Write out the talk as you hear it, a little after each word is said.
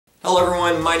Hello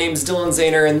everyone, my name is Dylan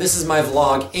Zahner and this is my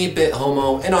vlog 8-Bit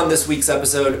Homo, and on this week's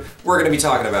episode we're going to be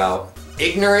talking about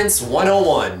Ignorance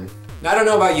 101. Now I don't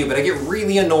know about you, but I get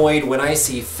really annoyed when I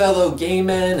see fellow gay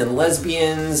men and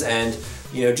lesbians and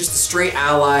just straight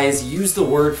allies use the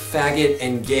word faggot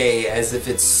and gay as if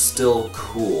it's still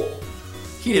cool.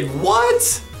 He did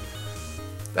what?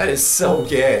 That is so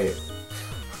gay.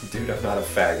 Dude, I'm not a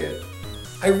faggot.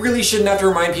 I really shouldn't have to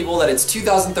remind people that it's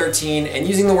 2013 and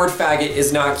using the word faggot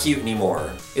is not cute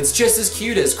anymore. It's just as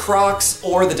cute as Crocs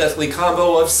or the deathly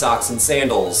combo of socks and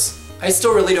sandals. I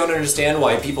still really don't understand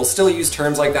why people still use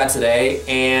terms like that today,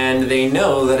 and they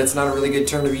know that it's not a really good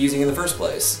term to be using in the first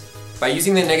place. By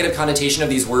using the negative connotation of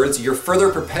these words, you're further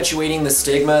perpetuating the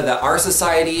stigma that our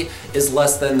society is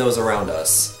less than those around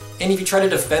us. And if you try to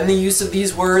defend the use of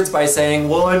these words by saying,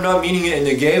 well, I'm not meaning it in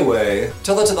a gay way,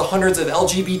 tell that to the hundreds of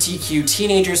LGBTQ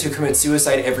teenagers who commit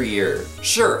suicide every year.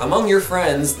 Sure, among your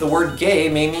friends, the word gay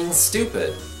may mean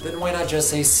stupid. Then why not just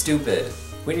say stupid?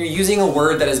 When you're using a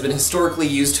word that has been historically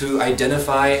used to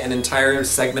identify an entire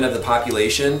segment of the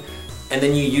population, and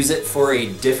then you use it for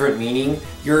a different meaning,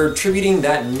 you're attributing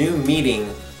that new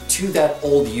meaning to that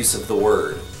old use of the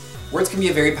word. Words can be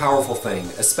a very powerful thing,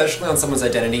 especially on someone's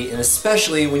identity, and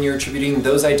especially when you're attributing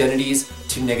those identities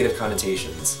to negative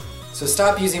connotations. So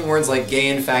stop using words like gay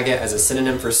and faggot as a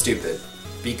synonym for stupid,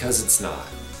 because it's not.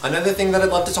 Another thing that I'd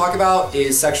love to talk about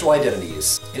is sexual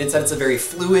identities, and it's that it's a very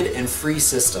fluid and free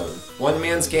system. One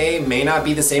man's gay may not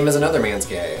be the same as another man's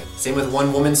gay. Same with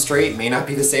one woman straight may not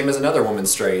be the same as another woman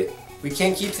straight. We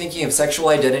can't keep thinking of sexual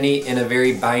identity in a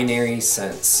very binary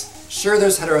sense. Sure,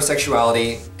 there's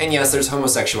heterosexuality, and yes, there's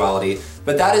homosexuality,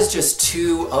 but that is just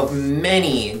two of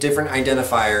many different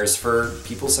identifiers for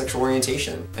people's sexual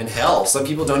orientation. And hell, some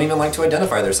people don't even like to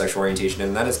identify their sexual orientation,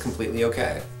 and that is completely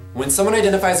okay. When someone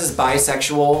identifies as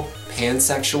bisexual,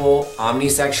 pansexual,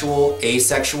 omnisexual,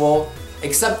 asexual,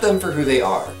 accept them for who they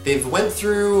are. They've went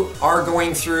through, are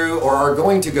going through, or are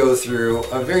going to go through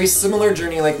a very similar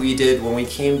journey like we did when we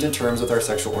came to terms with our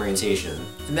sexual orientation.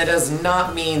 And that does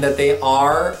not mean that they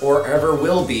are or ever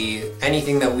will be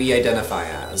anything that we identify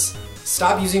as.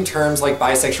 Stop using terms like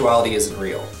bisexuality isn't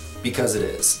real, because it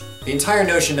is. The entire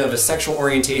notion of a sexual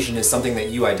orientation is something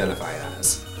that you identify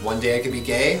as. One day I could be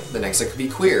gay, the next I could be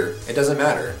queer. It doesn't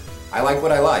matter. I like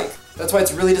what I like. That's why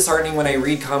it's really disheartening when I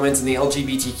read comments in the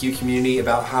LGBTQ community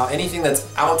about how anything that's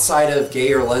outside of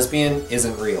gay or lesbian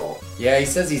isn't real. Yeah, he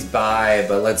says he's bi,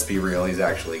 but let's be real, he's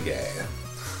actually gay.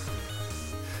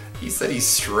 He said he's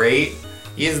straight.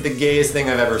 He is the gayest thing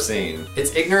I've ever seen.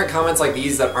 It's ignorant comments like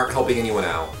these that aren't helping anyone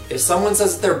out. If someone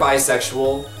says that they're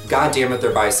bisexual, god damn it,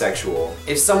 they're bisexual.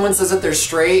 If someone says that they're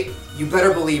straight, you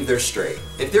better believe they're straight.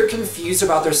 If they're confused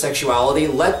about their sexuality,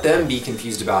 let them be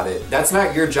confused about it. That's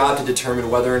not your job to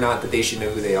determine whether or not that they should know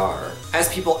who they are.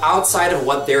 As people outside of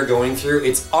what they're going through,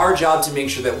 it's our job to make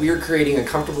sure that we are creating a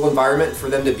comfortable environment for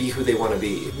them to be who they want to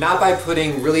be. Not by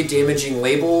putting really damaging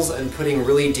labels and putting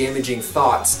really damaging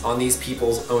thoughts on these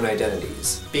people's own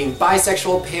identities. Being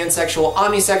bisexual, pansexual,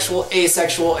 omnisexual,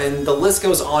 asexual, and the list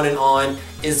goes on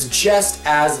is just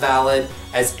as valid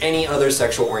as any other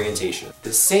sexual orientation.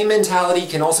 The same mentality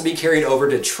can also be carried over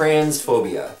to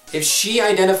transphobia. If she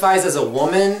identifies as a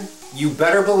woman, you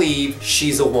better believe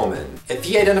she's a woman. If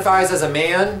he identifies as a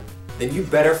man, then you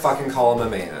better fucking call him a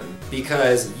man.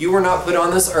 Because you were not put on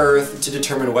this earth to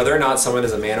determine whether or not someone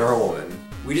is a man or a woman.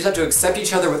 We just have to accept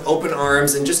each other with open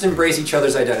arms and just embrace each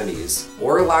other's identities,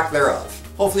 or lack thereof.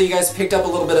 Hopefully you guys picked up a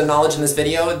little bit of knowledge in this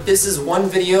video. This is one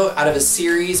video out of a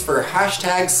series for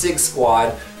hashtag Sig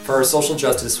Squad for our Social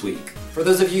Justice Week. For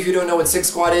those of you who don't know what Sig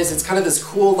Squad is, it's kind of this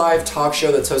cool live talk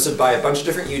show that's hosted by a bunch of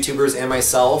different YouTubers and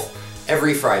myself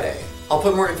every Friday. I'll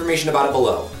put more information about it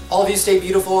below. All of you stay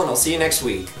beautiful and I'll see you next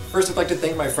week. First, I'd like to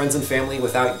thank my friends and family.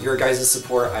 Without your guys'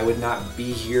 support, I would not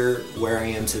be here where I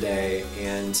am today,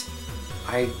 and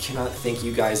I cannot thank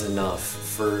you guys enough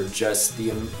for just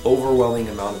the overwhelming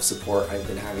amount of support I've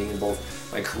been having in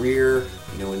both my career,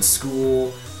 in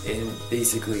school, in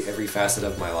basically every facet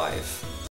of my life.